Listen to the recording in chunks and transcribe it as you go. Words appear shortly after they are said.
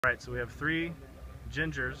All right, so we have 3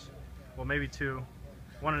 gingers, well maybe 2,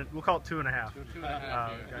 we'll call it 2.5.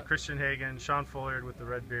 Got Christian Hagen, Sean Folliard with the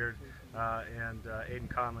red beard, and Aiden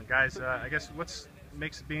Conlon. Guys, I guess what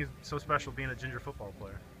makes it being so special being a ginger football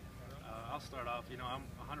player? I'll start off. I'm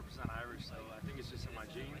 100% Irish, so I think it's just in my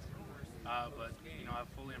genes. But I've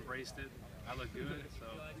fully embraced it. I look good, so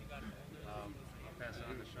I'll pass it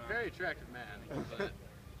on to Sean. Very attractive man, but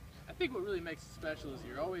I think what really makes it special is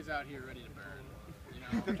you're always out here ready to burn.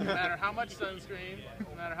 No matter how much sunscreen,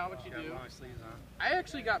 no matter how much you do. Long sleeves on. I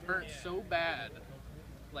actually got burnt so bad,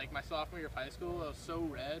 like my sophomore year of high school. I was so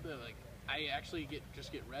red that I actually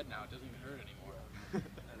just get red now. It doesn't even hurt anymore.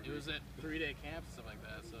 It was at 3-day camp and stuff like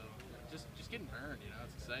that. So just getting burned,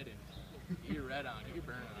 it's exciting. Get your red on, get your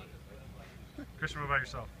burn on. Christian, what about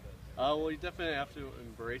yourself? Well, you definitely have to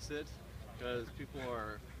embrace it because people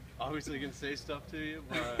are obviously going to say stuff to you,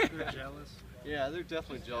 but They're jealous. yeah, they're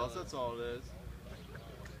definitely jealous. That's all it is.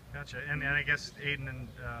 Gotcha. And I guess Aiden and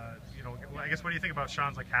I guess what do you think about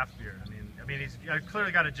Sean's half beard? I mean he's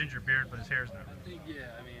clearly got a ginger beard, but his hair's not. I think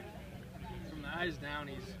from the eyes down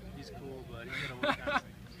he's cool, but he's got to work on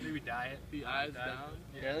maybe dye it. The eyes down.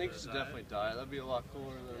 Yeah, I think you should definitely dye it. That'd be a lot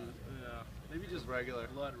cooler than maybe just regular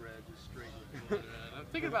blood red, just straight. Blood red. I'm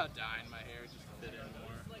thinking about dyeing my hair just to fit in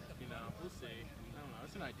more. We'll see. I don't know.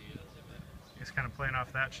 It's an idea. It's kind of playing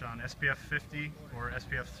off that, Sean. SPF 50 or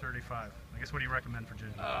SPF 35? I guess what do you recommend for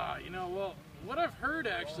ginger? Well, what I've heard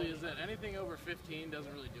actually is that anything over 15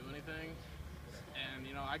 doesn't really do anything. And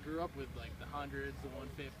I grew up with the hundreds, the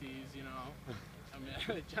 150s.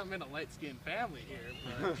 I'm in a light-skinned family here,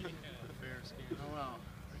 but Fair skin. oh well.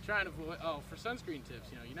 I'm trying to avoid. Oh, for sunscreen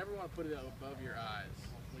tips, you never want to put it above your eyes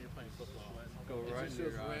when you're playing football. go It right just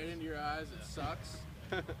into goes your right eyes. into your eyes. It sucks.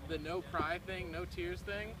 The no cry thing, no tears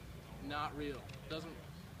thing, not real.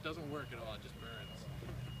 Doesn't work at all. It just burns.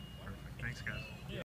 Perfect. Thanks, guys.